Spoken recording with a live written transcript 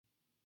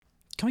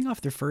coming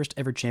off their first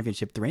ever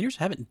championship, the Rangers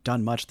haven't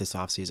done much this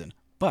offseason.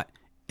 But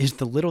is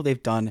the little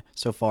they've done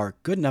so far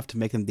good enough to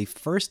make them the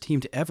first team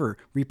to ever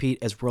repeat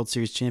as World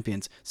Series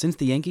champions since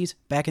the Yankees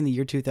back in the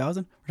year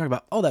 2000? We're talking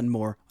about all that and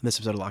more on this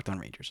episode of Locked On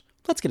Rangers.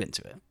 Let's get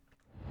into it.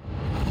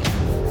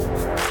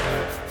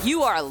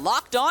 You are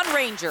Locked On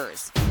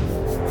Rangers,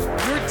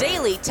 your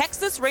daily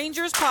Texas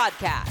Rangers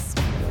podcast.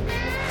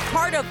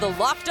 Part of the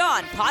Locked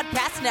On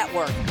Podcast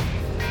Network,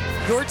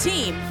 your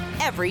team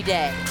every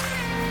day.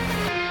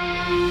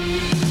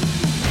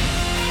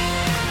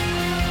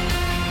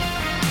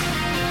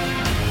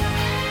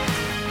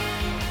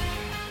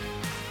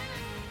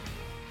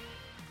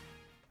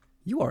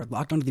 You are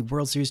locked onto the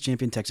World Series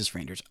champion Texas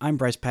Rangers. I'm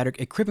Bryce Patrick,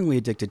 a cripplingly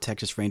addicted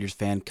Texas Rangers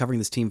fan, covering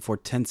this team for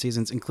 10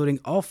 seasons, including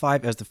all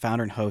 5 as the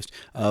founder and host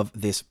of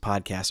this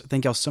podcast.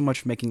 Thank y'all so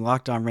much for making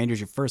Locked On Rangers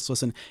your first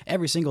listen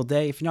every single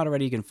day. If you're not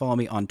already, you can follow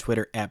me on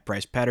Twitter at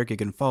Bryce Patrick. You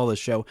can follow the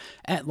show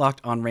at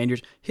Locked On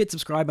Rangers. Hit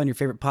subscribe on your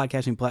favorite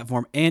podcasting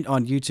platform and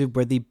on YouTube,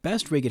 where the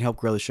best way you can help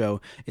grow the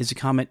show is to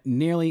comment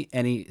nearly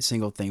any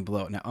single thing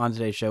below. Now, on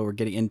today's show, we're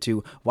getting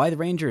into why the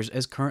Rangers,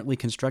 as currently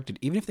constructed,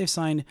 even if they've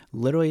signed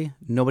literally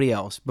nobody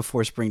else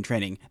before spring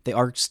training, they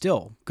are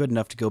still good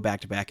enough to go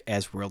back-to-back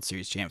as World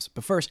Series champs.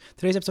 But first,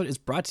 today's episode is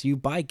brought to you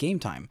by Game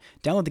Time.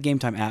 Download the Game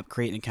Time app,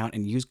 create an account,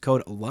 and use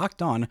code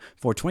LOCKEDON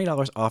for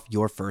 $20 off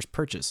your first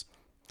purchase.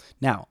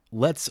 Now,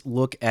 let's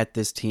look at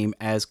this team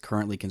as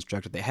currently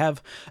constructed. They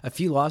have a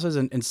few losses,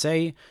 and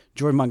say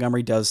Jordan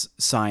Montgomery does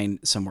sign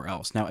somewhere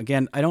else. Now,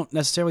 again, I don't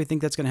necessarily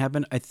think that's going to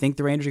happen. I think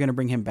the Rangers are going to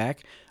bring him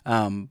back.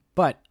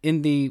 But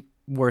in the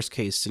worst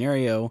case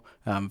scenario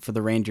for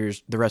the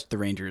Rangers, the rest of the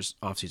Rangers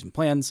offseason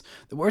plans,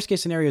 the worst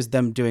case scenario is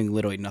them doing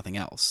literally nothing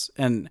else.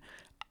 And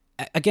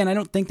again, I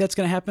don't think that's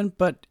going to happen,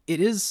 but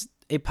it is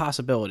a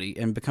possibility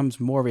and becomes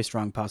more of a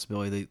strong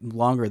possibility the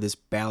longer this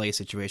ballet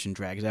situation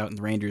drags out and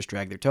the Rangers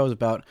drag their toes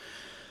about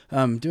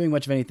doing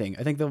much of anything.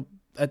 I think they'll,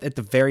 at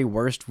the very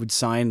worst, would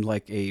sign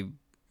like a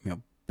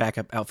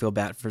backup outfield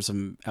bat for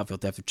some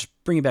outfield depth, just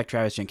bringing back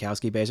Travis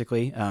Jankowski,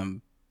 basically.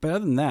 But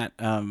other than that,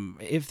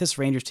 if this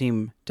Rangers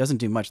team doesn't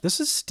do much, this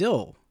is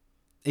still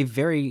a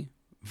very,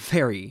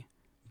 very,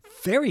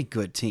 very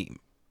good team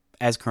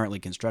as currently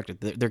constructed.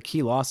 Their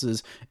key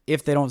losses,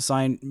 if they don't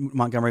sign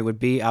Montgomery, would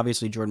be,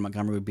 obviously Jordan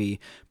Montgomery would be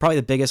probably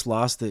the biggest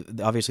loss,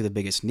 obviously the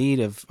biggest need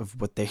of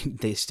what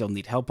they still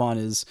need help on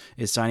is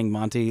signing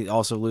Monty.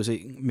 Also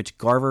losing Mitch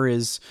Garver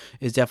is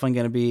definitely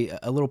going to be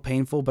a little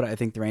painful, but I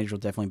think the Rangers will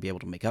definitely be able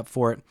to make up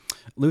for it.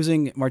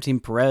 Losing Martin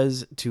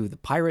Perez to the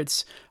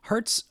Pirates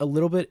hurts a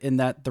little bit in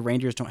that the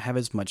Rangers don't have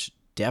as much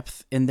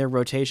depth in their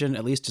rotation,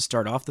 at least to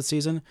start off the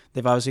season.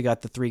 They've obviously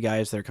got the 3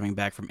 guys that are coming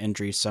back from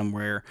injury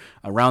somewhere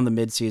around the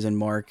midseason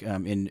mark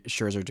in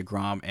Scherzer,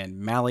 DeGrom, and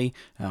Malley.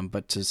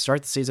 But to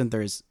start the season,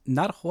 there's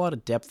not a whole lot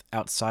of depth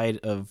outside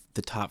of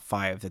the top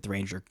 5 that the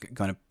Rangers are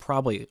going to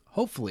probably,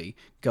 hopefully,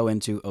 go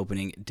into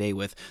opening day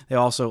with. They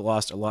also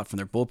lost a lot from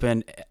their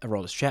bullpen.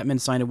 Aroldis Chapman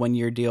signed a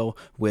 1-year deal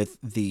with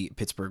the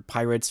Pittsburgh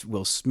Pirates.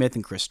 Will Smith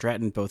and Chris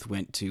Stratton both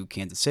went to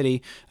Kansas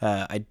City.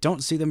 I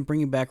don't see them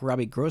bringing back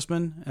Robbie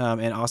Grossman,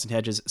 and Austin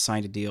Hedges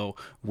signed a deal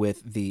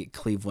with the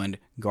Cleveland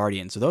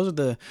Guardians. So those are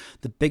the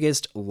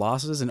biggest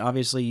losses, and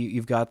obviously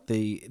you've got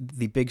the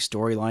big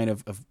storyline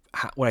of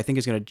what I think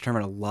is going to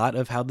determine a lot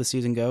of how the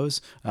season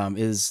goes,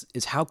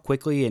 is how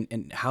quickly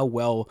and how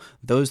well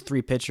those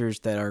 3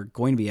 pitchers that are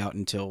going to be out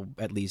until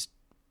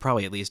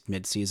probably at least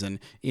mid-season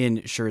in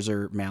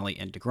Scherzer, Malley,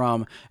 and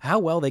DeGrom, how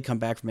well they come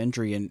back from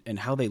injury and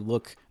how they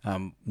look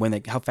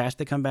how fast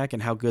they come back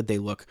and how good they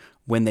look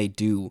when they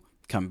do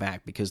come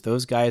back, because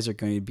those guys are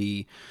going to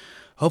be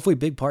hopefully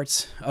big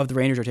parts of the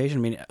Rangers rotation.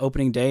 I mean,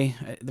 opening day,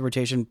 the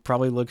rotation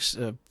probably looks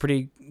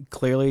pretty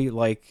clearly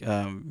like,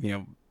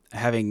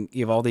 having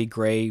Eovaldi,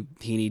 Gray,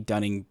 Heaney,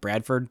 Dunning,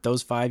 Bradford,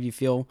 those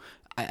 5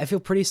 I feel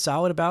pretty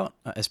solid about,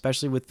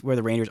 especially with where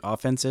the Rangers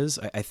offense is.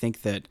 I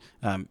think that,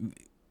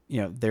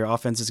 their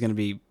offense is going to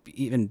be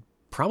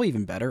probably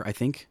even better, I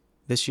think,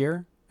 this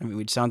year. I mean,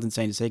 which sounds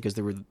insane to say because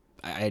they were,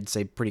 I'd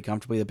say, pretty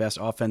comfortably the best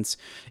offense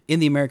in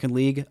the American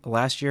League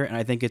last year, and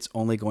I think it's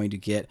only going to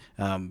get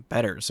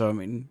better. So, I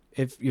mean,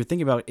 if you're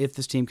thinking about if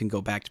this team can go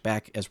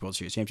back-to-back as World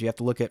Series champions, you have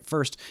to look at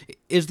first,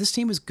 is this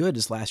team as good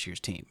as last year's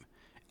team?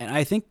 And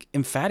I think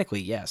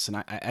emphatically yes, and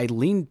I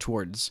lean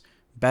towards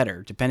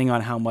better, depending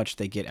on how much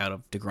they get out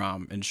of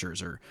DeGrom and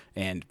Scherzer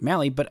and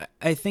Malley. But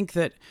I think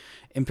that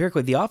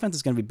empirically the offense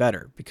is going to be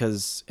better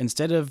because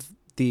instead of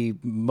the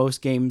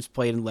most games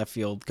played in left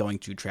field going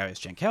to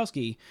Travis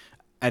Jankowski,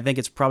 I think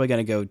it's probably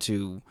going to go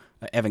to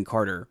Evan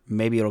Carter.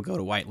 Maybe it'll go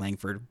to Wyatt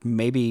Langford.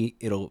 Maybe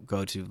it'll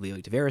go to Leo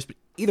Taveras. But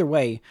either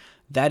way,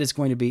 that is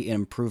going to be an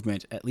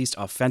improvement, at least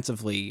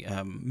offensively,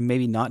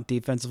 maybe not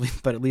defensively,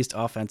 but at least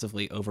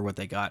offensively over what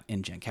they got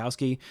in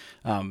Jankowski.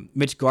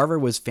 Mitch Garver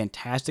was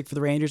fantastic for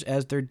the Rangers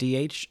as their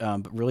DH,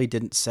 but really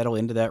didn't settle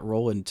into that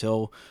role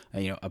until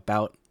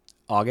about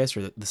August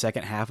or the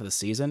second half of the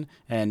season,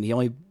 and he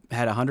only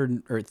had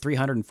 100 or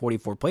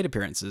 344 plate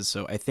appearances.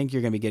 So I think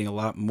you're going to be getting a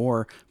lot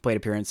more plate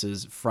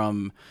appearances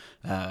from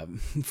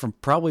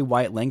probably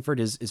Wyatt Langford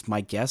is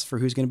my guess for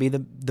who's going to be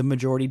the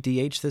majority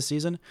DH this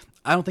season.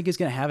 I don't think he's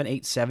going to have an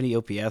 870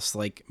 OPS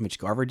like Mitch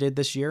Garver did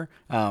this year.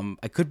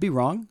 I could be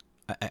wrong.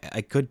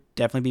 I could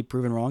definitely be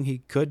proven wrong. He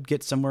could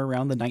get somewhere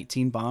around the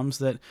 19 bombs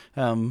that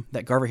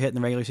Garver hit in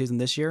the regular season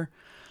this year.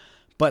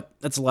 But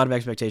that's a lot of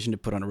expectation to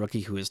put on a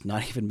rookie who has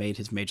not even made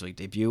his major league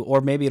debut.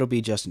 Or maybe it'll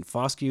be Justin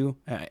Foscue.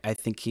 I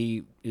think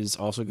he is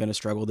also going to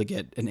struggle to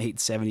get an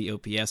 870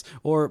 OPS.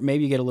 Or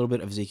maybe you get a little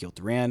bit of Ezekiel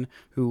Duran,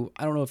 who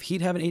I don't know if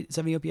he'd have an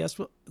 870 OPS.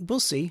 We'll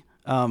see.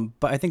 But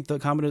I think the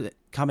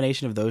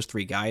combination of those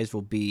three guys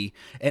will be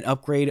an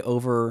upgrade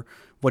over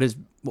what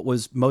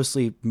was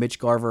mostly Mitch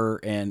Garver,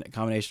 and a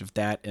combination of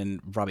that and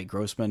Robbie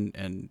Grossman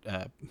and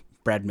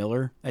Brad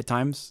Miller at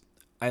times.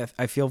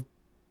 I feel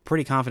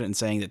pretty confident in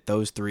saying that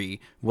those three,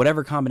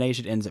 whatever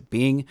combination ends up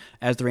being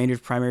as the Rangers'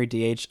 primary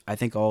DH, I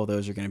think all of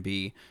those are going to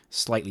be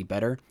slightly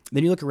better.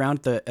 Then you look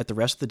around at the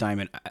rest of the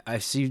diamond, I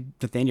see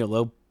Nathaniel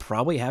Lowe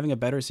probably having a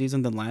better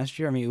season than last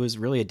year. I mean, it was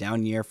really a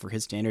down year for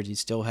his standards. He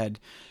still had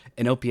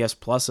an OPS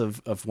plus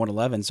of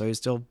 111, so he's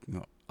still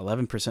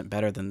 11%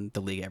 better than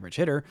the league average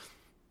hitter.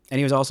 And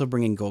he was also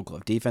bringing Gold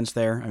Glove defense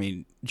there. I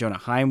mean, Jonah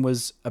Heim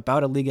was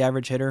about a league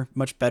average hitter,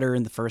 much better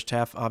in the first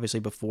half, obviously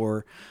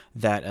before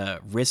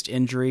that wrist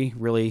injury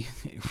really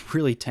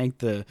tanked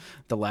the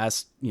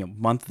last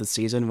month of the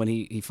season when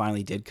he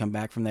finally did come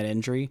back from that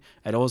injury.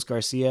 Adolis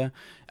Garcia,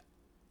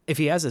 if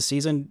he has a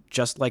season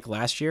just like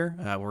last year,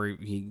 where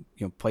he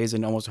plays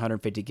in almost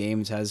 150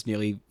 games, has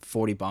nearly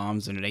 40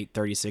 bombs and an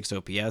 836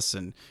 OPS,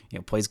 and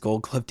plays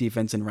Gold Glove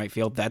defense in right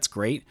field, that's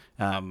great.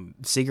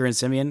 Seager and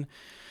Semien,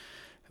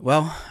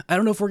 well, I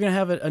don't know if we're going to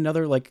have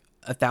another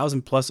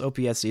 1,000+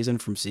 OPS season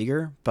from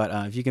Seager,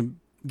 but if you can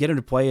get him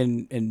to play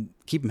and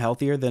keep him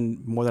healthier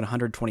than more than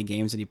 120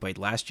 games that he played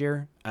last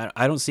year,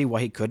 I don't see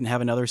why he couldn't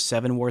have another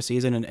 7-WAR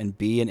season and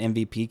be an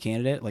MVP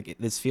candidate.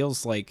 This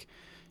feels like,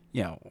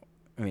 I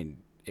mean,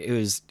 it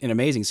was an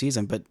amazing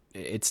season, but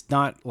it's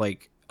not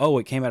like, oh,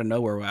 it came out of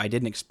nowhere. I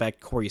didn't expect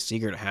Corey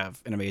Seager to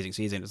have an amazing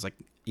season. It's like,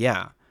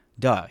 yeah,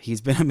 duh, he's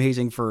been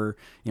amazing for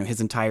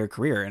his entire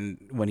career, and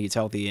when he's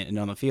healthy and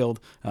on the field,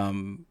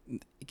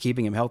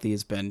 keeping him healthy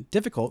has been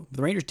difficult.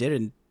 The Rangers did it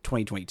in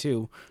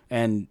 2022,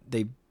 and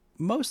they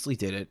mostly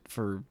did it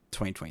for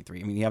 2023.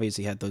 I mean, he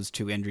obviously had those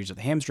two injuries,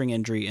 the hamstring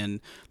injury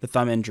and the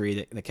thumb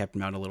injury that kept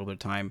him out a little bit of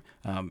time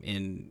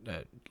in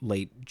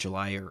late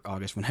July or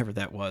August, whenever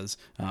that was.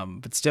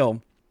 But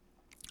still,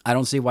 I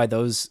don't see why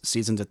those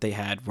seasons that they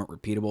had weren't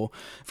repeatable.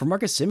 For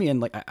Marcus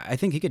Semien, I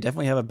think he could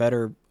definitely have a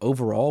better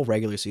overall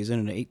regular season.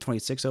 And an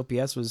 826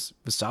 OPS was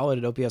solid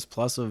at OPS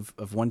plus of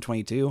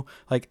 122.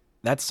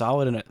 That's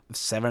solid in a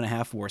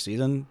 7.5 WAR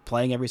season,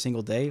 playing every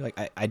single day.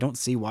 I don't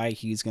see why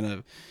he's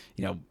gonna,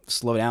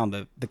 slow down.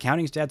 The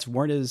counting stats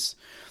weren't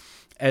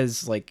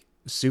as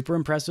super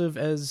impressive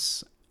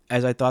as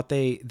I thought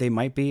they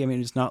might be. I mean,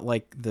 it's not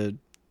like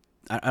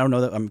I don't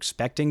know that I'm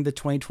expecting the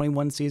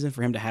 2021 season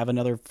for him to have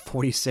another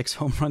 46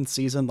 home run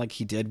season like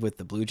he did with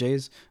the Blue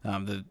Jays.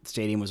 The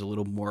stadium was a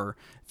little more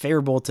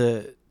favorable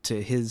to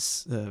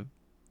his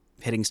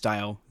hitting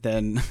style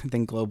than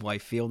Globe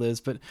Life Field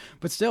is, but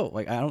still,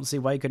 I don't see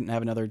why he couldn't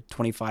have another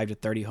 25 to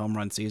 30 home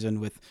run season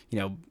with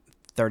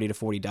 30 to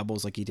 40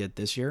 doubles like he did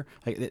this year.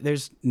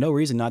 There's no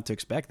reason not to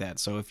expect that.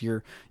 So if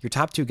your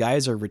top two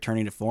guys are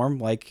returning to form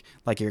like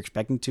you're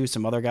expecting to,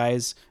 some other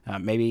guys,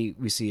 maybe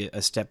we see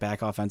a step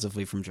back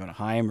offensively from Jonah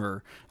Heim,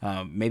 or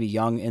maybe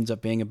Young ends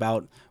up being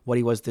about what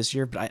he was this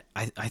year. But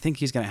I think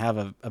he's going to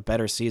have a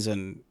better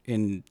season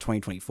in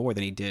 2024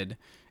 than he did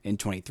in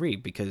 23,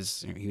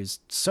 because he was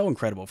so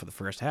incredible for the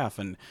first half,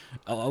 and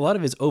a lot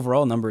of his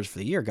overall numbers for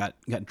the year got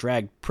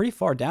dragged pretty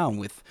far down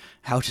with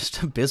how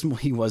just abysmal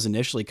he was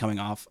initially coming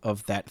off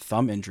of that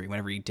thumb injury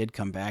whenever he did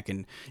come back,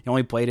 and he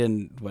only played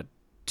in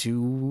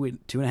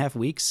 2.5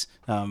 weeks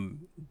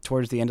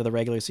towards the end of the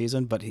regular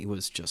season, but he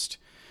was just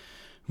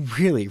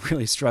really,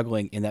 really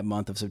struggling in that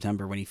month of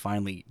September when he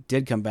finally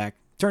did come back.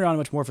 Turned on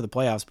much more for the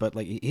playoffs, but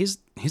he's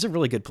a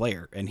really good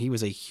player, and he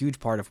was a huge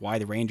part of why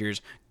the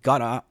Rangers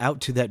got out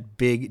to that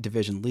big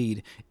division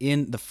lead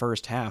in the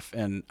first half,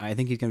 and I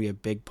think he's going to be a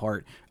big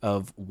part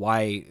of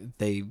why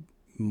they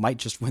might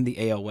just win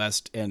the AL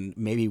West and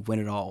maybe win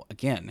it all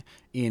again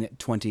in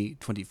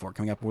 2024.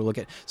 Coming up, we'll look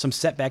at some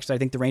setbacks that I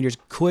think the Rangers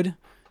could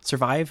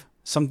survive,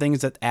 some things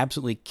that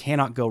absolutely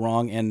cannot go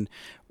wrong, and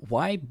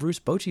why Bruce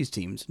Bochy's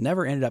teams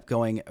never ended up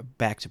going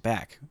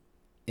back-to-back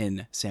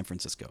in San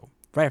Francisco.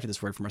 Right after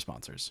this word from our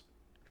sponsors.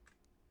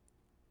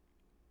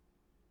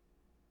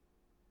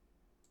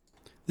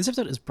 This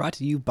episode is brought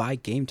to you by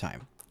Game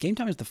Time. Game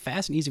Time is the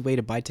fast and easy way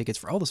to buy tickets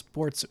for all the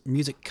sports,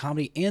 music,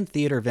 comedy, and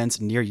theater events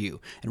near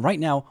you. And right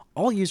now,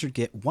 all users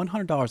get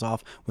 $100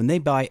 off when they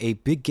buy a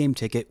big game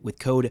ticket with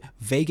code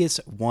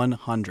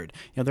VEGAS100.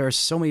 There are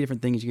so many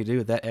different things you can do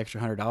with that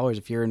extra $100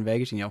 if you're in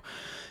Vegas. You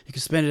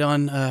can spend it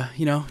on,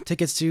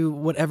 tickets to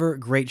whatever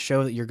great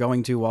show that you're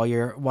going to while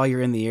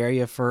you're in the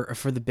area for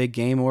the big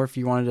game, or if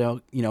you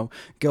wanted to,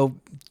 go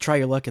try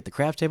your luck at the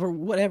craps table or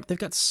whatever. They've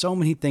got so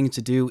many things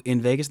to do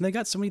in Vegas, and they've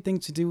got so many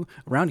things to do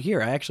around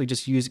here. I actually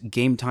just used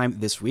Game Time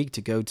this week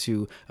to go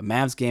to a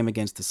Mavs game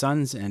against the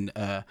Suns, and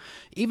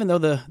even though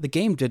the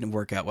game didn't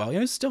work out well, it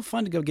was still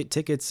fun to go get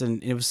tickets,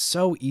 and it was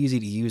so easy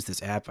to use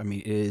this app. I mean,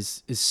 it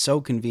is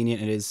so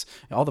convenient. It is,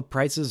 all the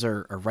prices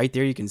are right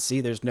there. You can see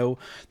there's not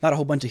a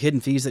whole bunch of hidden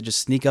fees that just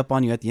sneak up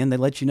on you at the end. They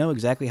let you know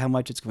exactly how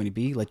much it's going to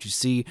be, let you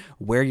see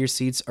where your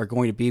seats are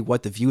going to be,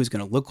 what the view is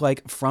going to look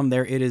like from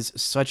there. It is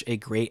such a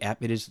great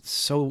app. It is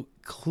so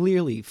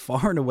clearly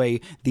far and away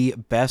the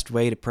best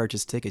way to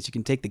purchase tickets. You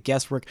can take the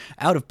guesswork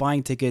out of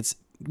buying tickets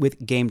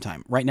with Game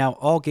Time. Right now,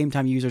 all Game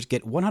Time users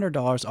get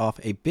 $100 off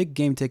a big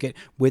game ticket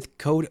with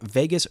code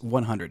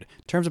VEGAS100.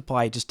 Terms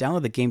apply. Just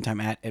download the Game Time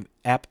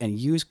app and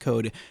use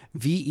code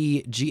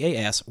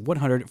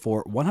VEGAS100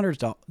 for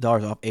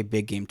 $100 off a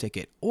big game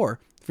ticket.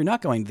 Or if you're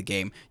not going to the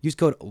game, use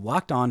code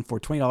LOCKEDON for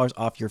 $20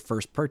 off your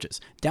first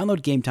purchase.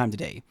 Download Game Time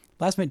today.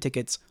 Last minute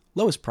tickets,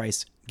 lowest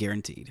price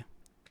guaranteed.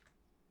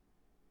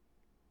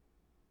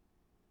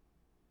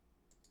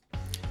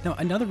 Now,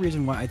 another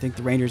reason why I think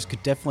the Rangers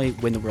could definitely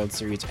win the World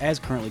Series as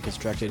currently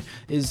constructed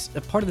is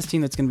a part of this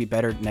team that's going to be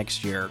better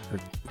next year, or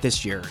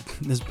this year,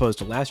 as opposed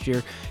to last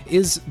year,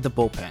 is the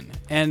bullpen.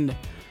 And,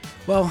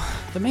 well,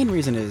 the main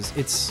reason is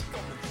it's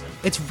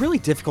really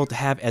difficult to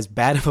have as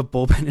bad of a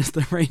bullpen as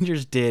the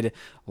Rangers did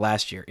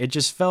last year. It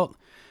felt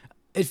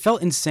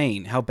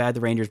insane how bad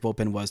the Rangers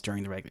bullpen was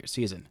during the regular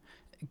season.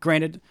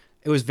 Granted,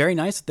 it was very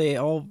nice that they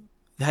all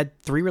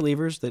had three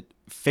relievers that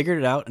figured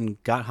it out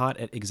and got hot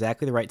at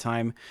exactly the right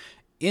time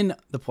in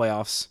the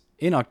playoffs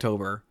in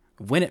October,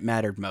 when it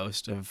mattered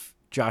most, of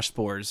Josh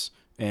Sborz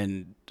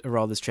and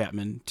Aroldis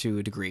Chapman to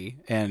a degree,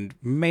 and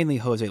mainly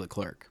Jose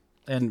Leclerc.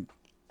 And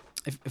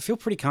I feel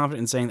pretty confident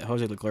in saying that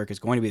Jose Leclerc is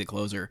going to be the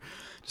closer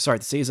to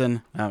start the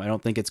season. I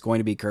don't think it's going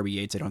to be Kirby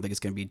Yates. I don't think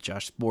it's going to be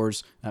Josh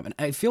Sborz. And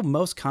I feel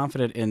most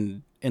confident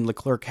in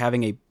Leclerc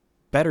having a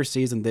better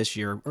season this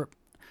year, or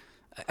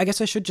I guess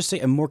I should just say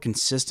a more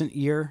consistent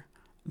year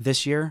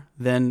this year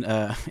than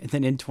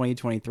in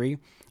 2023.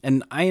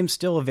 And I am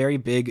still a very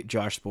big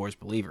Josh Sborz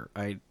believer.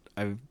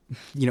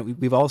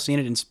 We've all seen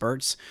it in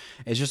spurts.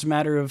 It's just a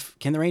matter of,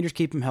 can the Rangers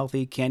keep him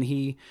healthy? Can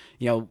he,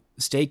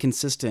 stay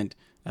consistent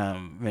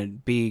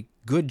and be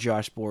good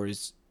Josh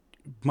Sborz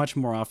much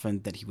more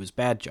often than he was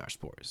bad Josh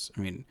Sborz? I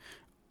mean,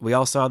 we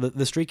all saw the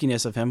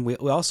streakiness of him. We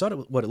all saw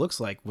what it looks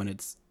like when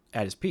it's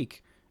at his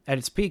peak. At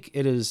its peak,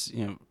 it is,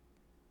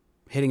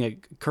 hitting a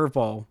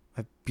curveball,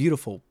 a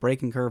beautiful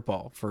breaking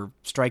curveball for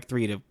strike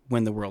three to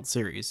win the World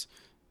Series.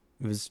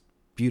 It was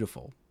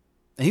beautiful.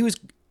 And he was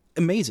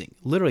amazing,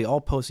 literally all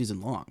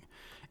postseason long.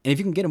 And if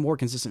you can get a more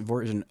consistent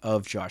version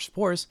of Josh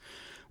Sborz,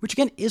 which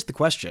again is the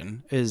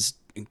question, is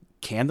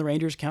can the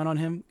Rangers count on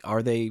him?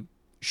 Are they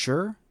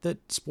sure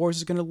that Sborz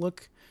is going to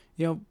look,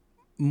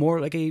 more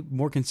like a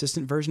more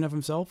consistent version of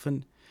himself?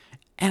 And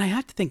I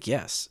have to think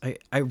yes.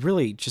 I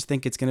really just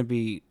think it's going to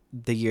be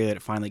the year that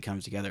it finally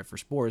comes together for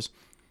Sborz.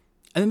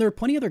 And then there are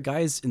plenty of other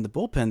guys in the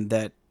bullpen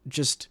that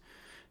just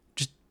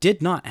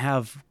did not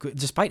have,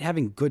 despite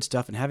having good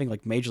stuff and having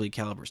like major league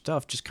caliber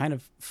stuff, just kind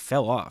of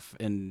fell off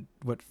in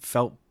what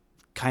felt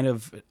kind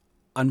of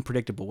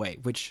unpredictable way,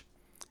 which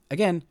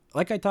again,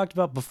 like I talked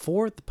about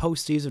before, the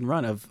postseason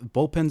run of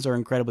bullpens are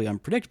incredibly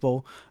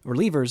unpredictable.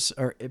 Relievers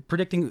are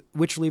predicting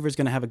which reliever is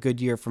going to have a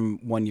good year from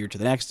one year to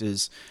the next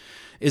is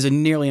a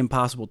nearly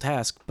impossible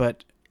task,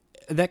 but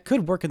that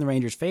could work in the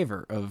Rangers'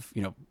 favor of,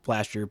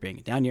 last year being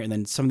a down year and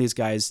then some of these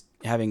guys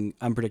having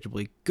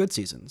unpredictably good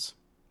seasons,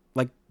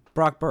 like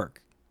Brock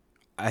Burke.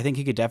 I think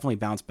he could definitely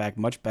bounce back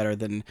much better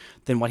than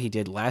what he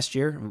did last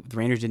year. The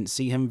Rangers didn't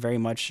see him very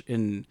much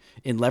in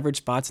leverage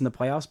spots in the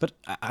playoffs, but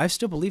I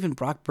still believe in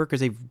Brock Burke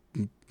as a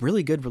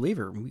really good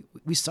reliever.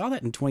 We saw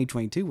that in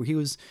 2022 where he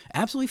was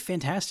absolutely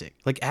fantastic,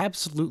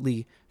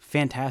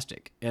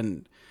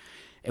 And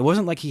it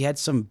wasn't like he had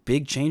some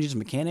big changes in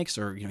mechanics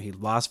or, he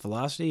lost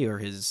velocity or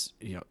his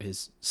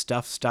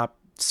stuff stopped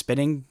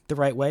spinning the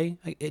right way.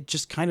 It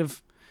just kind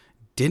of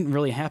didn't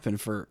really happen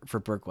for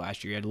Burke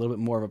last year. He had a little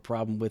bit more of a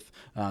problem with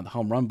the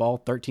home run ball.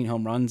 13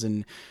 home runs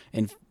and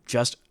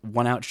just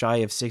 1 out shy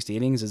of 60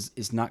 innings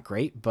is not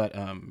great, but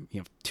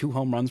 2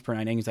 home runs per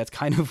 9 innings, that's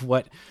kind of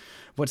what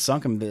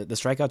sunk him. The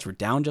strikeouts were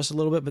down just a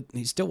little bit, but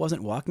he still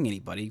wasn't walking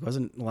anybody. He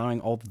wasn't allowing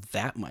all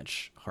that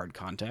much hard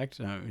contact.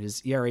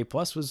 His ERA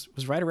plus was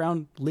right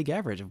around league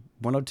average of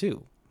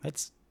 102.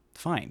 That's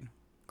fine.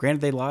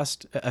 Granted, they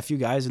lost a few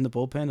guys in the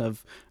bullpen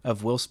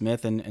of Will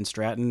Smith and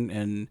Stratton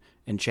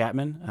and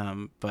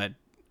Chapman. But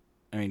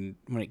I mean,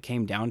 when it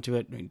came down to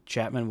it,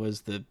 Chapman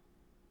was the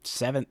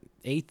 7th,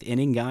 8th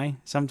inning guy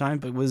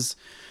sometimes, but was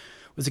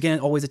again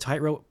always a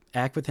tightrope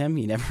act with him.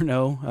 You never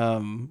know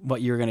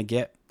what you're going to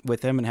get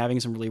with him and having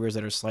some relievers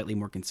that are slightly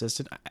more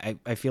consistent,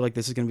 I feel like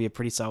this is going to be a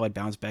pretty solid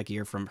bounce back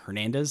year from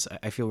Hernandez.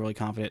 I feel really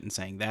confident in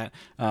saying that.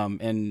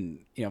 And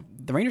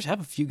the Rangers have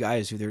a few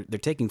guys who they're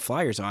taking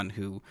flyers on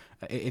who,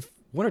 if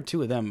one or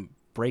two of them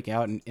break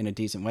out in a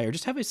decent way or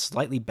just have a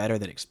slightly better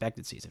than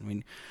expected season. I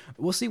mean,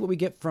 we'll see what we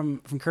get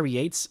from Kirby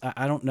Yates.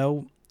 I don't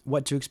know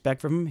what to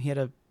expect from him. He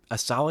had a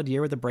solid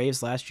year with the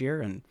Braves last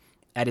year, and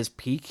at his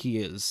peak, he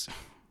is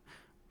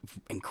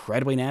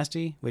incredibly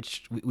nasty,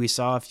 which we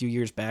saw a few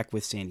years back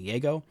with San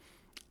Diego.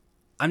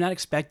 I'm not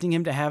expecting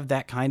him to have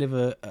that kind of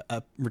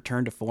a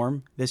return to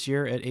form this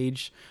year at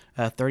age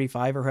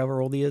 35 or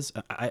however old he is.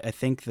 I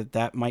think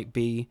that might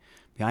be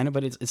behind him,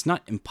 but it's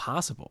not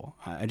impossible.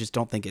 I just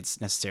don't think it's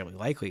necessarily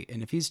likely.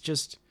 And if he's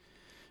just,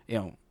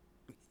 the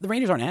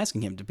Rangers aren't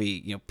asking him to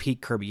be,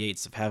 peak Kirby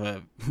Yates, of have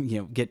a,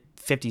 get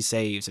 50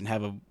 saves and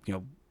have a,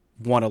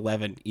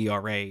 111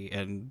 ERA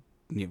and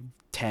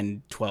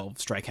 10, 12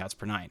 strikeouts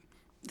per nine.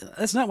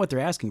 That's not what they're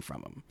asking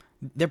from him.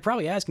 They're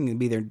probably asking him to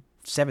be their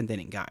seventh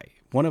inning guy,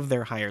 one of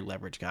their higher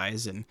leverage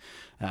guys, and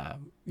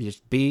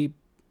just be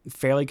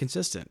fairly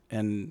consistent.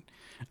 And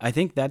I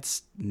think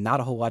that's not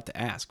a whole lot to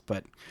ask.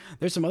 But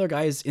there's some other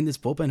guys in this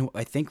bullpen who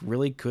I think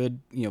really could,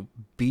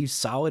 be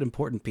solid,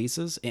 important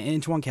pieces. And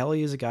Antoine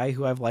Kelly is a guy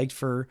who I've liked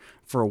for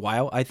a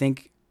while. I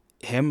think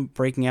him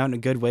breaking out in a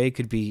good way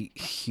could be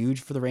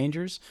huge for the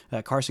Rangers.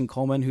 Carson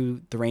Coleman,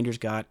 who the Rangers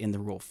got in the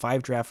Rule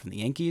 5 draft from the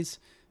Yankees,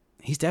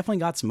 he's definitely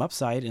got some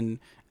upside, and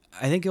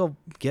I think he'll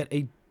get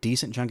a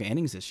decent chunk of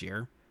innings this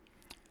year.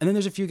 And then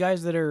there's a few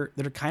guys that are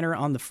kind of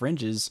on the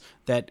fringes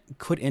that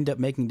could end up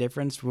making a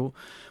difference.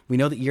 We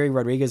know that Yuri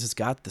Rodriguez has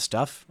got the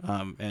stuff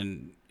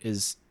and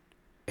is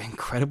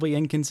incredibly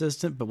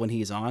inconsistent, but when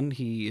he's on,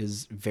 he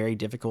is very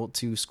difficult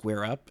to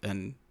square up.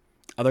 And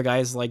other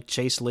guys like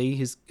Chase Lee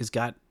has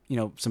got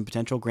some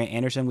potential. Grant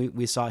Anderson,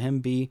 we saw him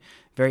be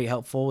very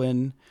helpful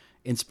in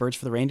spurts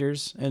for the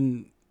Rangers,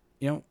 and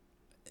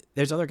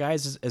there's other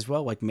guys as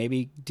well, like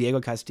maybe Diego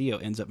Castillo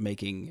ends up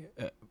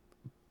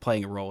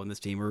playing a role in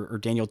this team, or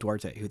Daniel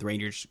Duarte, who the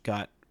Rangers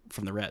got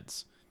from the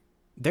Reds.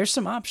 There's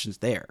some options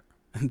there.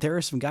 There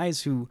are some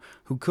guys who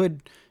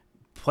could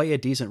play a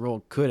decent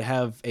role, could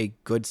have a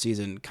good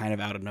season kind of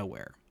out of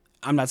nowhere.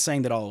 I'm not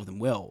saying that all of them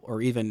will,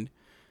 or even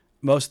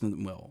most of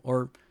them will,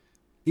 or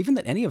even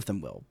that any of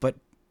them will, but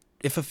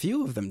if a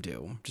few of them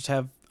do, just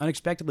have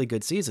unexpectedly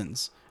good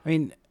seasons, I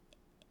mean,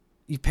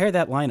 you pair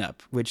that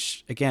lineup,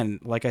 which, again,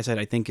 like I said,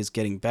 I think is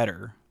getting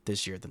better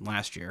this year than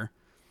last year.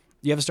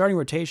 You have a starting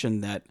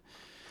rotation that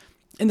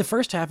in the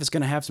first half is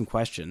going to have some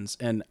questions,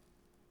 and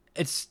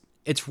it's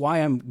why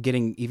I'm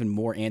getting even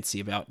more antsy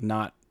about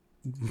not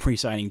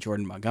re-signing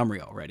Jordan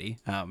Montgomery already,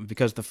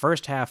 because the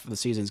first half of the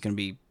season is going to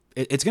be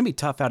it's going to be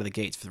tough out of the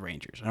gates for the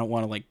Rangers. I don't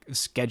want to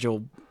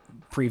schedule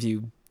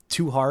preview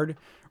too hard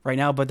right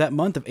now, but that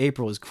month of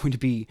April is going to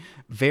be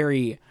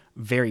very,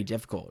 very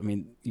difficult. I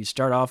mean, you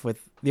start off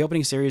with the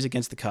opening series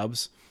against the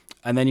Cubs,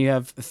 and then you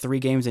have 3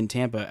 games in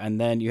Tampa, and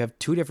then you have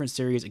 2 different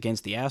series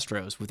against the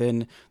Astros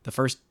within the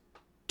first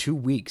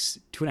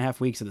 2.5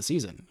 weeks of the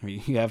season. I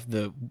mean, you have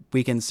the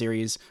weekend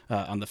series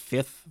on the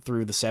 5th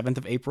through the 7th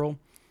of April,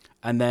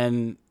 and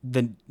then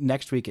the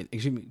next weekend,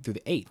 through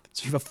the 8th.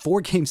 So you have a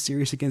 4-game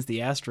series against the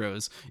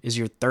Astros is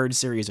your 3rd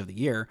series of the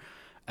year,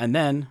 and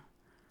then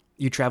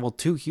you travel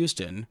to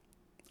Houston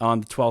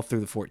on the 12th through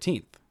the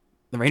 14th.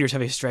 The Rangers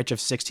have a stretch of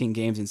 16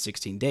 games in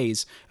 16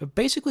 days,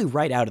 basically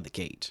right out of the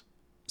gate.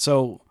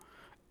 So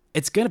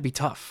it's going to be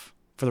tough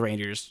for the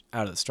Rangers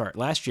out of the start.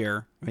 Last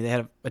year, I mean, they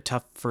had a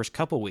tough first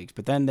couple weeks,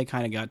 but then they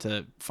kind of got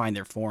to find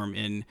their form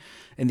in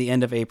the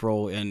end of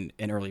April and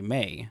early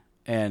May.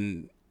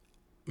 And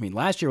I mean,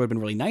 last year would have been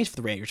really nice for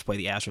the Rangers to play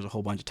the Astros a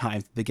whole bunch of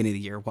times at the beginning of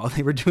the year while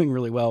they were doing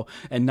really well,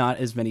 and not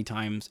as many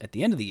times at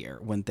the end of the year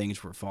when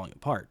things were falling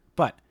apart.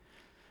 But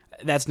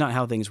that's not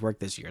how things work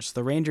this year. So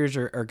the Rangers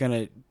are going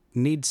to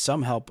need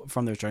some help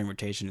from their starting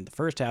rotation in the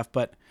first half,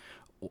 but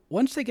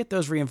once they get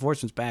those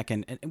reinforcements back,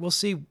 and we'll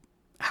see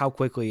how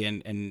quickly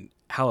and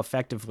how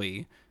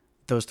effectively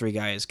those 3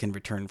 guys can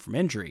return from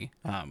injury.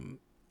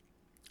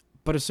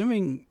 But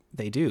assuming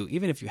they do,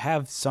 even if you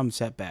have some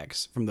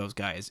setbacks from those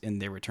guys in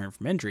their return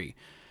from injury,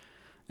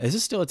 this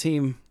is still a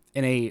team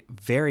in a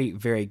very,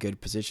 very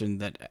good position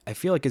that I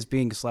feel like is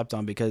being slept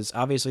on, because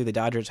obviously the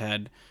Dodgers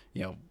had,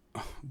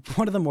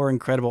 one of the more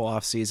incredible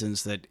off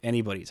seasons that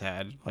anybody's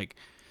had. Like,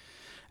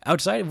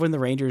 outside of when the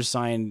Rangers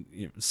signed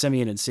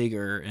Semien and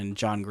Seager and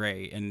John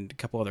Gray and a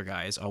couple other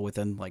guys all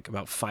within like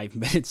about 5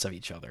 minutes of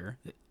each other,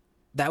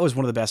 that was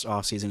one of the best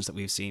off seasons that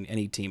we've seen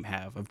any team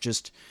have, of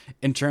just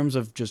in terms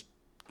of just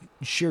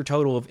sheer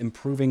total of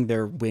improving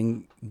their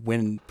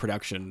win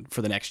production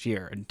for the next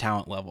year and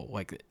talent level.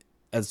 Like,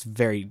 it's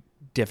very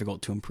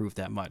difficult to improve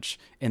that much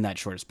in that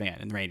short span,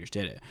 and the Rangers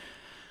did it.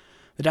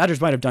 The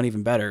Dodgers might have done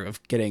even better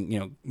of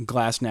getting,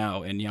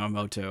 Glasnow and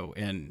Yamamoto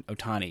and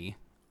Ohtani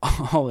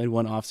all in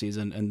one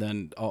offseason, and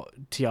then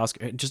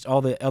Teoscar, just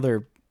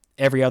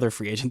every other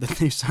free agent that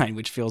they've signed,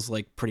 which feels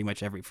like pretty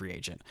much every free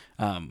agent.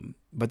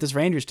 But this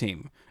Rangers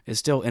team is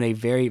still in a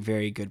very,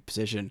 very good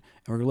position,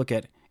 and we're going to look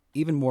at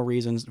even more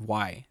reasons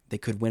why they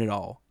could win it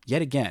all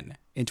yet again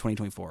in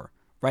 2024,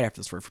 right after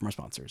this word from our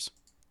sponsors.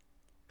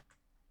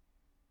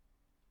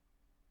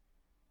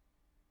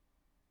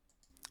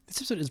 This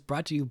episode is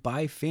brought to you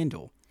by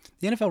FanDuel.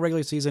 The NFL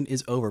regular season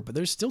is over, but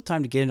there's still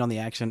time to get in on the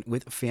action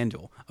with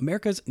FanDuel,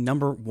 America's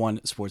 #1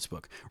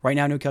 sportsbook. Right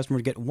now, new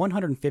customers get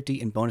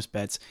 $150 in bonus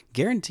bets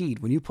guaranteed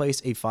when you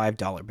place a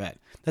 $5 bet.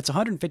 That's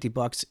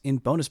 $150 in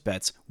bonus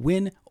bets,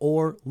 win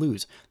or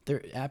lose.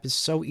 Their app is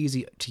so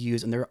easy to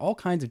use, and there are all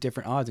kinds of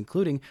different odds,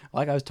 including,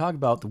 like I was talking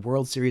about, the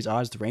World Series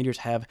odds. The Rangers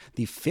have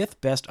the 5th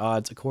best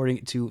odds,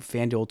 according to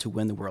FanDuel, to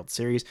win the World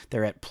Series.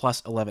 They're at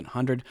plus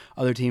 1,100.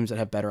 Other teams that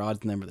have better odds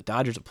than them are the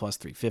Dodgers at plus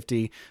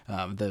 350,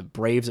 the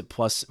Braves at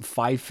plus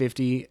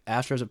 550,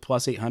 Astros at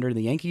plus 800, and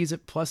the Yankees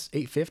at plus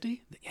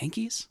 850. The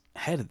Yankees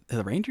ahead of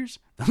the Rangers?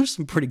 Those are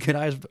some pretty good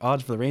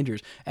odds for the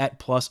Rangers at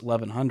plus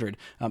 1,100,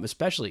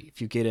 especially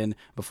if you get in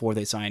before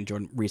they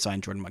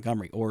re-sign Jordan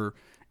Montgomery, or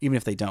even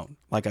if they don't.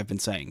 Like I've been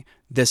saying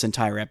this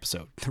entire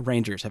episode, the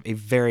Rangers have a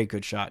very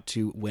good shot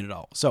to win it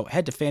all. So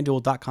head to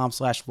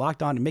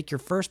FanDuel.com/lockedon and make your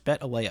first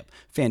bet a layup.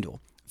 FanDuel,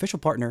 official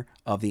partner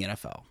of the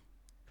NFL.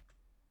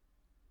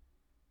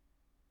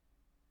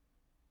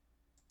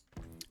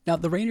 Now,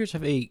 the Rangers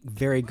have a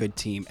very good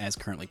team as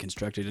currently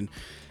constructed, and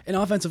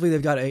offensively, they've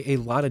got a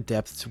lot of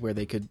depth to where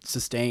they could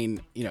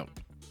sustain, an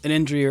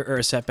injury or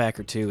a setback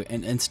or two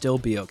and still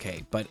be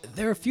okay. But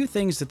there are a few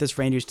things that this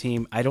Rangers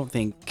team I don't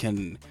think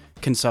can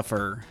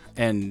suffer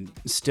and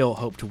still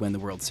hope to win the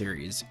World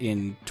Series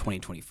in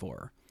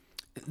 2024.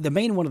 The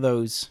main one of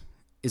those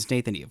is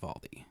Nathan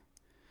Eovaldi.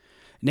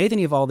 Nathan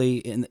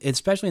Eovaldi,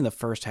 especially in the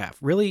first half,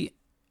 really,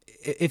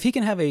 if he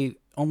can have a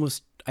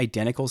almost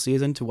identical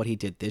season to what he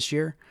did this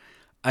year,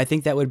 I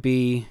think that would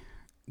be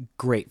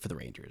great for the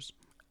Rangers.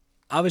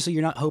 Obviously,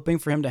 you're not hoping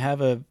for him to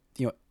have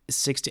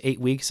 6 to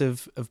 8 weeks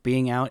of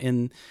being out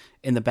in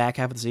the back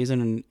half of the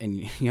season,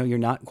 and you're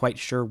not quite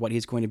sure what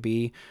he's going to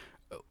be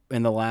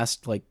in the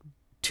last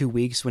 2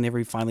 weeks whenever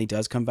he finally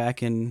does come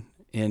back in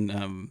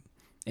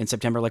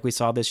September, like we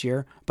saw this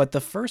year. But the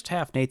first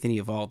half, Nathan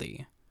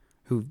Eovaldi,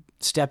 who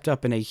stepped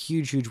up in a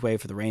huge way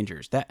for the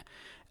Rangers, that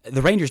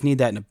the Rangers need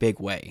that in a big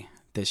way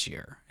this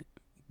year.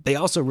 They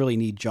also really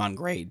need John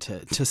Gray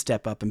to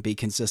step up and be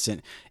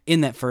consistent in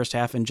that first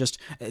half, and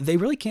they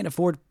really can't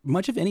afford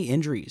much of any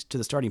injuries to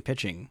the starting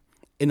pitching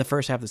in the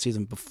first half of the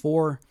season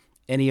before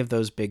any of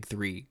those big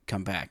three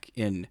come back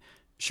in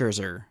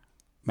Scherzer,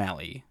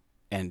 Mahle,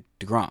 and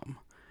DeGrom.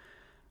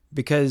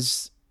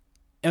 Because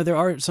there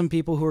are some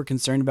people who are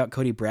concerned about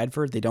Cody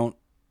Bradford. They don't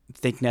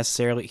think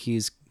necessarily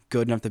he's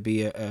good enough to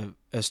be a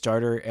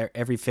starter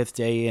every fifth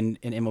day in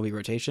MLB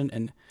rotation,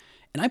 and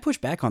I push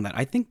back on that.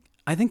 I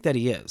think that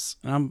he is.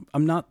 I'm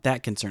not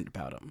that concerned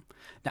about him.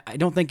 Now, I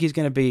don't think he's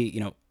going to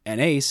be, an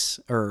ace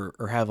or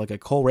have a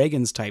Cole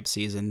Ragans type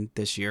season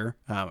this year,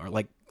 or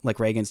like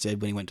Ragans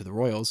did when he went to the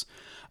Royals.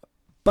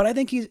 But I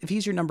think if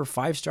he's your number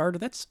 5 starter,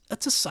 that's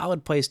a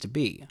solid place to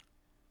be.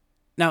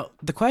 Now,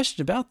 the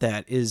question about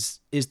that is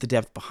the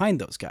depth behind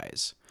those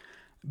guys,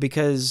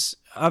 because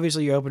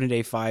obviously your opening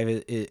day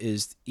 5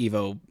 is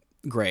Evo,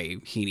 Gray,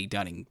 Heaney,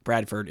 Dunning,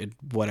 Bradford, in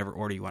whatever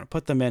order you want to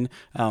put them in.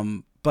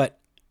 But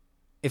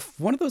if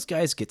one of those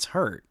guys gets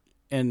hurt,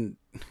 and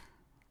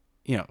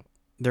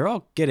they're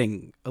all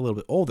getting a little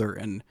bit older,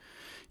 and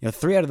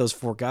 3 out of those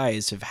 4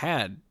 guys have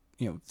had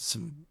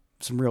some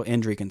real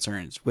injury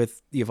concerns,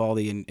 with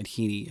Eovaldi and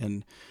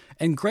Heaney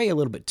and Gray a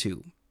little bit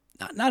too.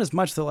 Not as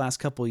much the last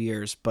couple of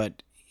years,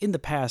 but in the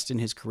past in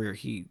his career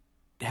he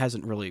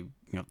hasn't really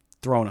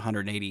thrown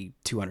 180,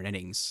 200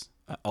 innings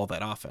all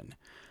that often.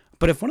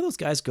 But if one of those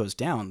guys goes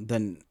down,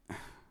 then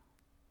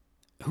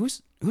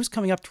who's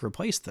coming up to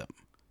replace them?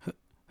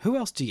 Who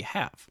else do you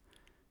have?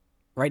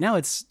 Right now,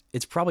 it's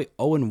probably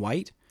Owen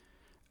White.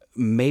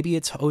 Maybe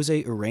it's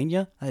Jose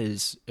Urena. That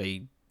is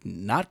a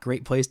not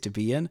great place to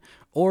be in.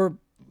 Or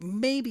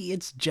maybe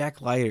it's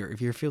Jack Leiter if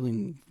you're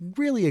feeling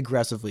really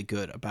aggressively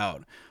good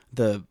about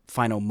the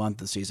final month of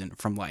the season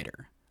from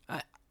Leiter.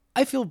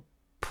 I feel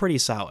pretty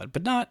solid,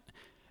 but not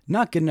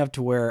good enough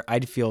to where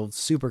I'd feel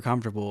super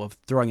comfortable of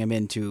throwing him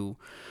into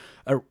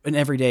an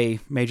everyday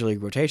Major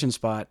League rotation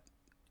spot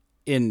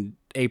in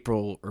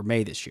April or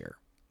May this year.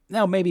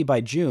 Now, maybe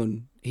by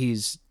June,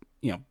 he's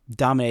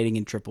dominating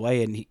in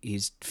AAA, and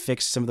he's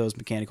fixed some of those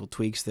mechanical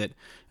tweaks that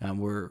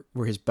were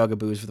his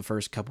bugaboos for the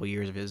first couple of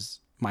years of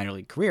his minor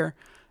league career,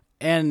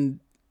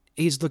 and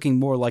he's looking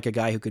more like a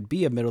guy who could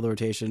be a middle of the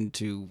rotation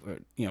to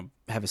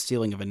have a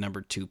ceiling of a number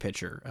 2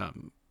 pitcher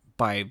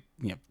by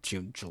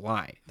June,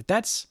 July. But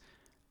that's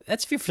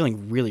if you're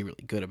feeling really,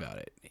 really good about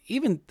it.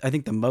 Even I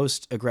think the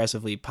most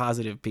aggressively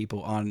positive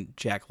people on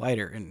Jack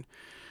Leiter, and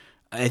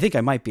I think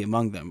I might be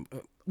among them,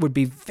 would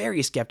be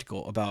very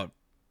skeptical about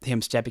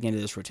him stepping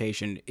into this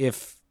rotation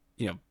if,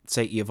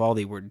 say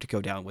Eovaldi were to go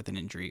down with an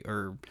injury,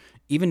 or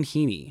even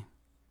Heaney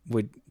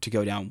would to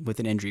go down with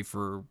an injury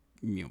for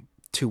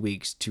 2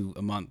 weeks to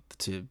a month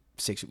to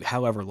 6 weeks,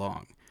 however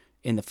long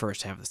in the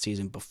first half of the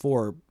season,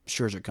 before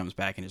Scherzer comes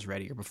back and is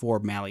ready, or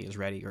before Mahle is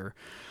ready, or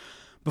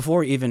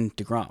before even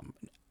DeGrom.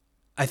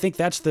 I think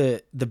that's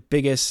the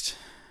biggest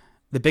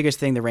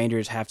thing the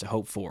Rangers have to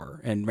hope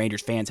for, and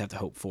Rangers fans have to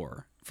hope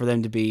for for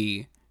them to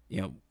be,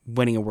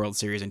 winning a World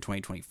Series in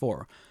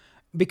 2024.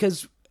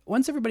 Because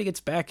once everybody gets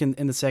back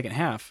in the second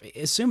half,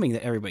 assuming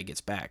that everybody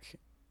gets back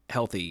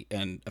healthy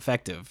and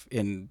effective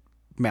in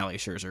Mahle,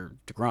 Scherzer,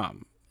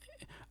 DeGrom,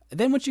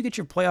 then once you get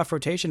your playoff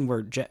rotation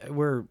where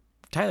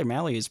Tyler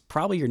Mahle is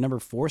probably your number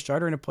 4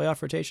 starter in a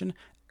playoff rotation,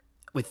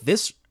 with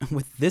this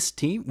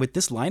team, with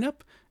this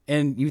lineup,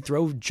 and you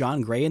throw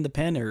John Gray in the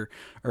pen or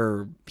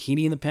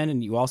Heaney in the pen,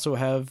 and you also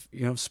have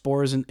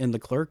Spores and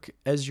Leclerc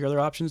as your other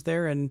options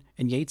there, and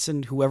Yates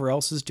and whoever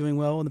else is doing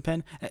well in the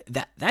pen,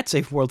 that's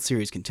a World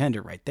Series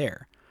contender right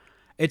there.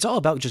 It's all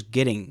about just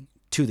getting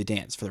to the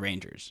dance for the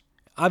Rangers.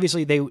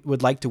 Obviously, they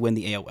would like to win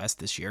the AL West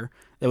this year.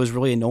 That was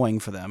really annoying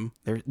for them.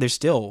 They're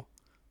still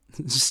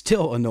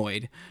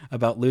annoyed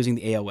about losing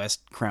the AL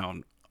West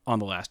crown on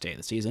the last day of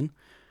the season.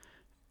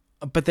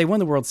 But they won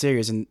the World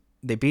Series, and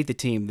they beat the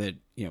team that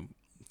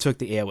took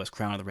the AL West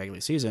crown of the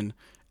regular season.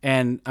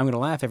 And I'm going to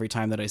laugh every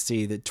time that I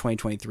see the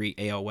 2023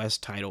 AL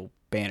West title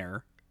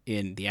banner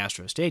in the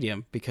Astros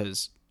Stadium,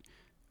 because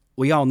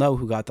we all know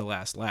who got the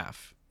last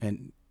laugh,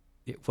 and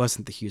it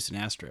wasn't the Houston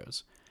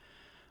Astros.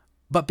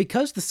 But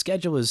because the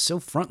schedule is so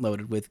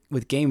front-loaded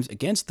with games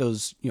against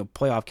those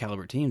playoff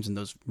caliber teams and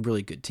those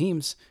really good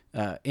teams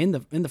in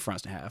the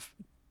front half,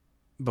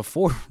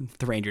 before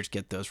the Rangers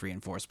get those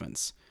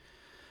reinforcements,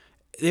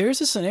 there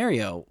is a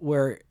scenario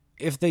where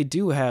if they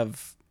do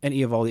have an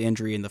Eovaldi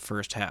injury in the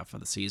first half of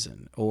the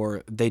season,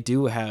 or they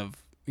do have,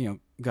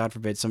 God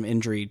forbid, some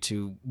injury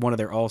to one of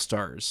their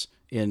all-stars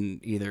in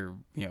either,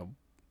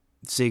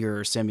 Seager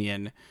or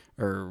Semien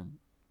or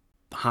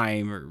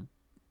Heim, or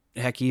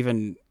heck,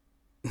 even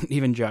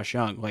Josh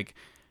Young, like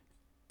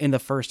in the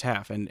first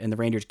half, and the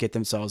Rangers get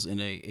themselves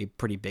in a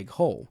pretty big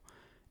hole,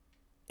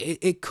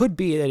 it could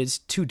be that it's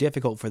too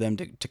difficult for them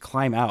to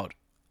climb out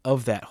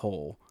of that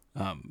hole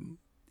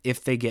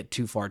if they get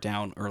too far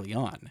down early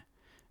on.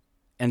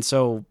 And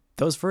so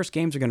those first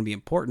games are going to be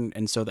important,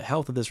 and so the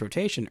health of this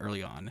rotation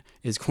early on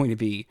is going to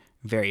be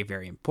very,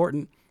 very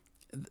important.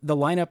 The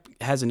lineup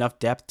has enough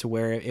depth to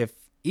where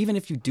even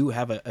if you do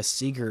have a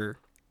Seager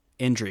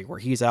injury where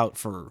he's out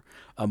for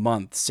a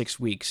month, 6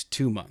 weeks,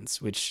 2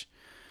 months, which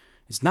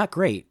is not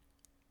great,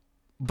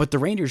 but the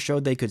Rangers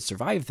showed they could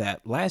survive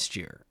that last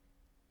year.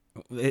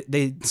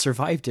 They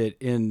survived it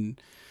in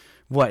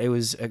it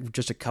was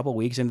just a couple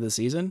weeks into the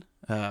season,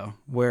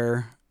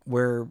 where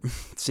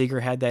Seager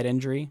had that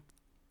injury,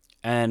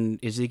 and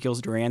Ezekiel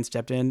Duran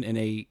stepped in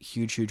a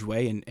huge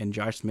way, and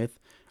Josh Smith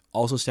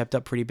also stepped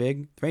up pretty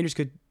big. The Rangers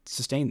could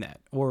sustain that.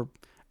 Or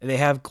they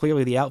have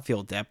clearly the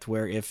outfield depth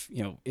where if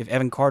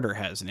Evan Carter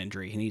has an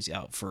injury and he's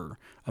out for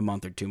a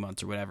month or 2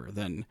 months or whatever,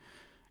 then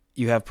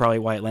you have probably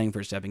Wyatt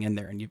Langford stepping in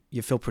there, and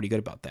you feel pretty good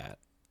about that.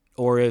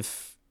 Or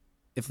if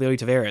Leody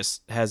Taveras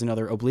has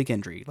another oblique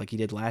injury like he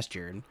did last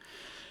year and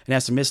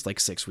has to miss like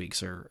 6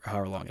 weeks or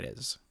however long it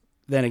is,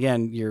 then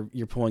again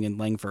you're pulling in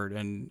Langford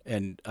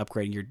and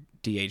upgrading your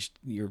DH.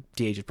 Your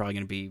DH is probably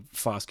going to be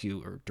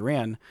Foscue or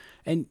Duran,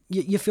 and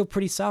you feel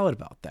pretty solid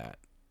about that.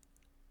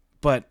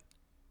 But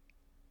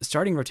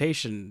starting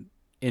rotation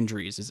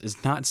injuries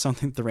is not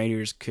something the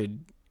Rangers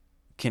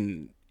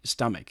can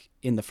stomach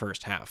in the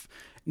first half.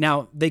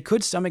 Now, they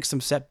could stomach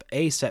some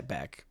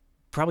setback,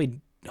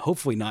 probably,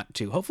 hopefully not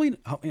two, hopefully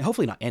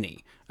not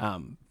any.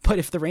 But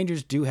if the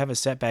Rangers do have a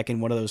setback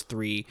in one of those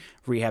 3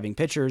 rehabbing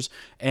pitchers,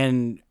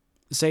 and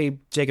say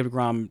Jacob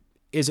deGrom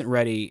isn't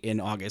ready in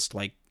August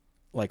like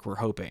we're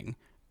hoping,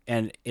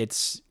 and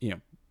it's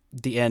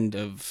the end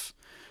of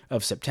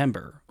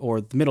September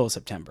or the middle of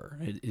September,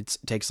 it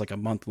takes like a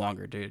month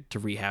longer to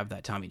rehab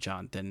that Tommy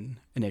John than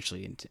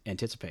initially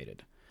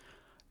anticipated.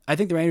 I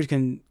think the Rangers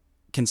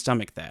can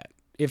stomach that.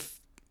 If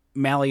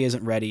Mahle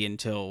isn't ready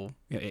until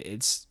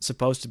it's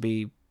supposed to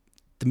be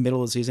the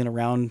middle of the season,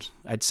 around,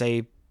 I'd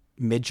say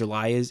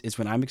mid-July is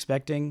when I'm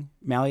expecting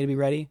Mahle to be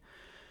ready.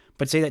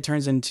 But say that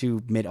turns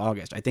into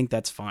mid-August, I think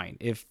that's fine.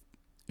 If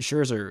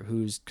Scherzer,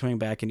 who's coming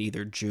back in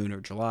either June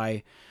or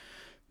July,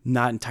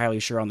 not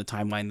entirely sure on the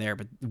timeline there,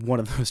 but one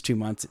of those 2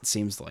 months it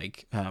seems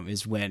like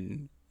is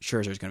when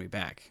Scherzer is going to be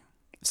back.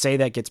 Say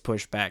that gets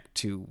pushed back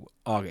to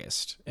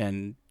August,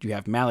 and you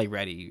have Mahle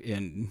ready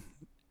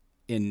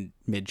in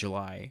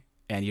mid-July,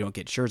 and you don't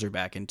get Scherzer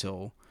back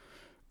until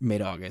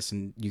mid-August,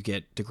 and you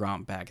get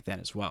DeGrom back then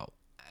as well.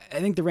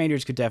 I think the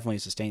Rangers could definitely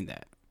sustain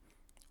that.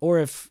 Or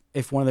if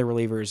one of their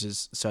relievers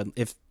is sudden,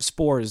 if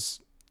Spores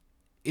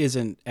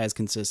isn't as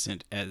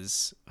consistent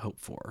as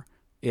hoped for,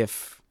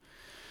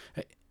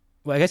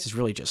 I guess it's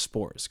really just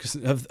Spores because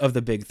of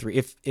the big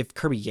 3. If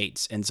Kirby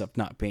Yates ends up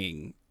not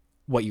being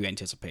what you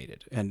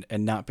anticipated and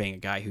not being a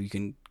guy who you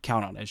can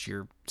count on as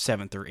your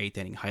 7th or 8th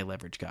inning high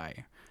leverage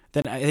guy,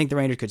 then I think the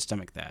Rangers could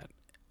stomach that.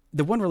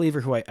 The one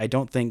reliever who I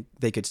don't think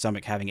they could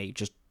stomach having a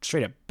just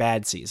straight up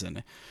bad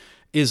season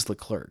is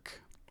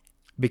Leclerc,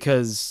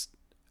 because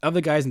of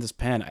the guys in this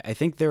pen, I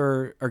think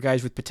there are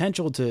guys with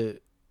potential to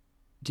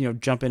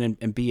jump in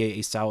and be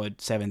a solid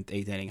 7th,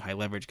 8th inning high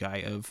leverage guy,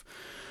 of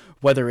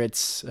whether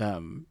it's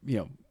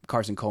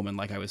Carson Coleman,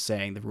 like I was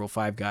saying, the Rule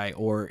 5 guy,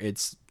 or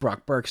it's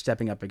Brock Burke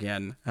stepping up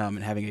again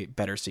and having a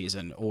better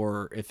season,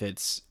 or if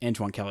it's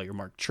Antoine Kelly or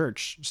Mark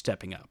Church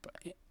stepping up.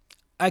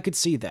 I could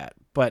see that,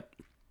 but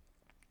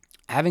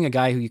having a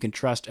guy who you can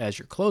trust as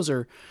your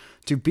closer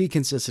to be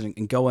consistent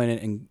and go in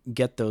and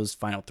get those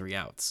final 3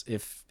 outs.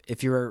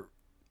 If you're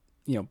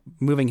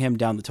moving him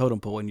down the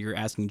totem pole and you're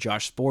asking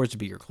Josh Spores to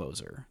be your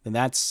closer, then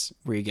that's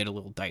where you get a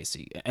little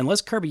dicey.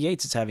 Unless Kirby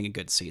Yates is having a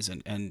good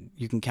season and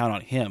you can count on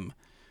him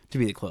to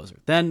be the closer,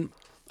 then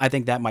I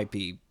think that might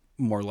be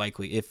more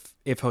likely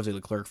if Jose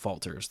Leclerc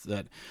falters,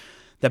 that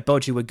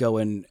Bochy would go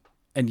in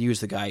and use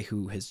the guy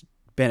who has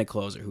been a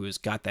closer, who has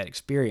got that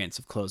experience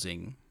of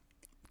closing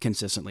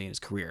consistently in his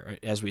career,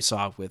 as we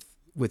saw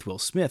with Will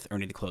Smith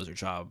earning the closer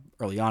job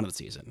early on in the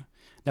season.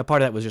 Now,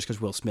 part of that was just because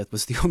Will Smith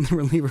was the only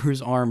reliever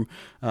whose arm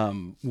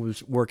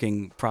was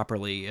working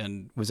properly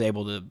and was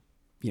able to,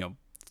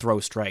 throw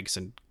strikes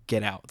and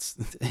get outs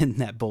in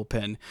that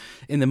bullpen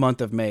in the month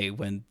of May,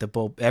 when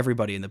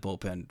everybody in the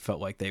bullpen felt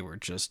like they were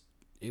just,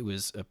 it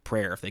was a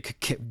prayer if they could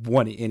get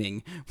one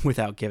inning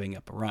without giving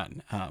up a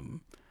run.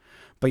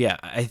 But yeah,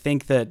 I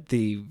think that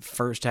the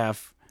first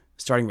half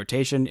starting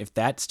rotation, if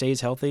that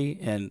stays healthy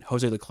and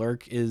Jose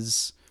Leclerc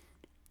is,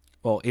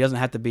 well, he doesn't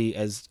have to be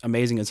as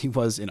amazing as he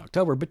was in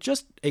October, but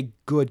just a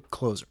good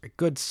closer, a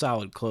good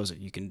solid closer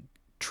you can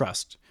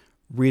trust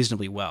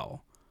reasonably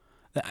well.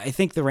 I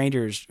think the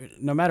Rangers,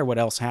 no matter what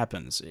else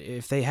happens,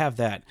 if they have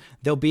that,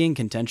 they'll be in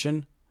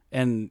contention.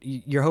 And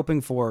you're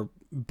hoping for,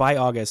 by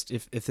August,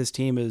 if this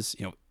team is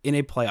in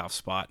a playoff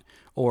spot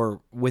or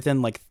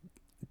within like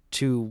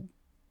 2-3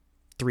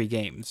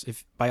 games,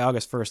 if by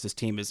August 1st this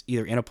team is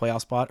either in a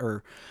playoff spot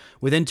or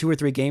within 2 or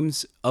 3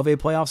 games of a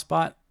playoff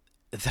spot,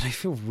 then I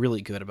feel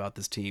really good about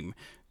this team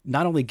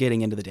not only getting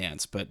into the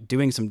dance but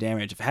doing some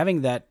damage, of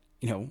having that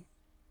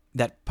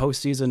that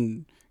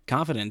postseason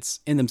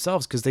confidence in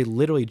themselves, because they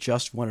literally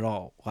just won it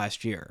all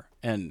last year.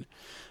 And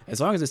as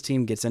long as this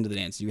team gets into the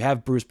dance, you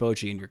have Bruce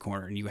Bochy in your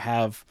corner, and you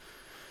have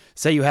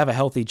a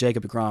healthy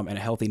Jacob deGrom and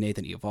a healthy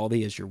Nathan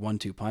Eovaldi as your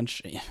 1-2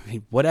 punch. I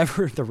mean,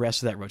 whatever the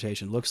rest of that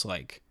rotation looks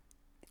like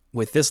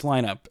with this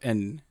lineup,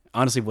 and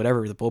honestly,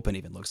 whatever the bullpen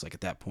even looks like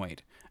at that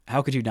point,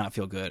 how could you not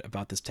feel good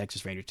about this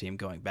Texas Ranger team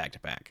going back to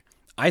back?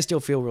 I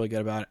still feel really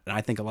good about it, and I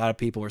think a lot of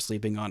people are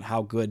sleeping on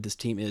how good this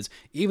team is,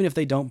 even if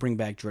they don't bring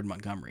back Jordan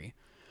Montgomery.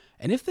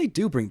 And if they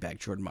do bring back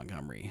Jordan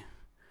Montgomery,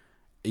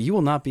 you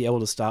will not be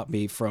able to stop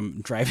me from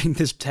driving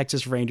this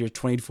Texas Rangers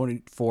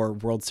 2024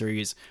 World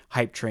Series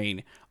hype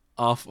train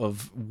off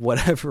of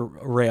whatever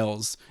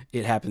rails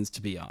it happens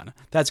to be on.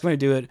 That's going to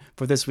do it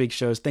for this week's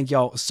shows. Thank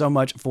y'all so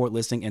much for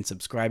listening and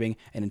subscribing.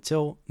 And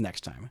until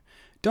next time,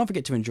 don't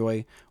forget to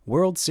enjoy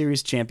World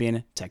Series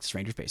champion Texas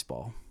Rangers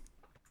baseball.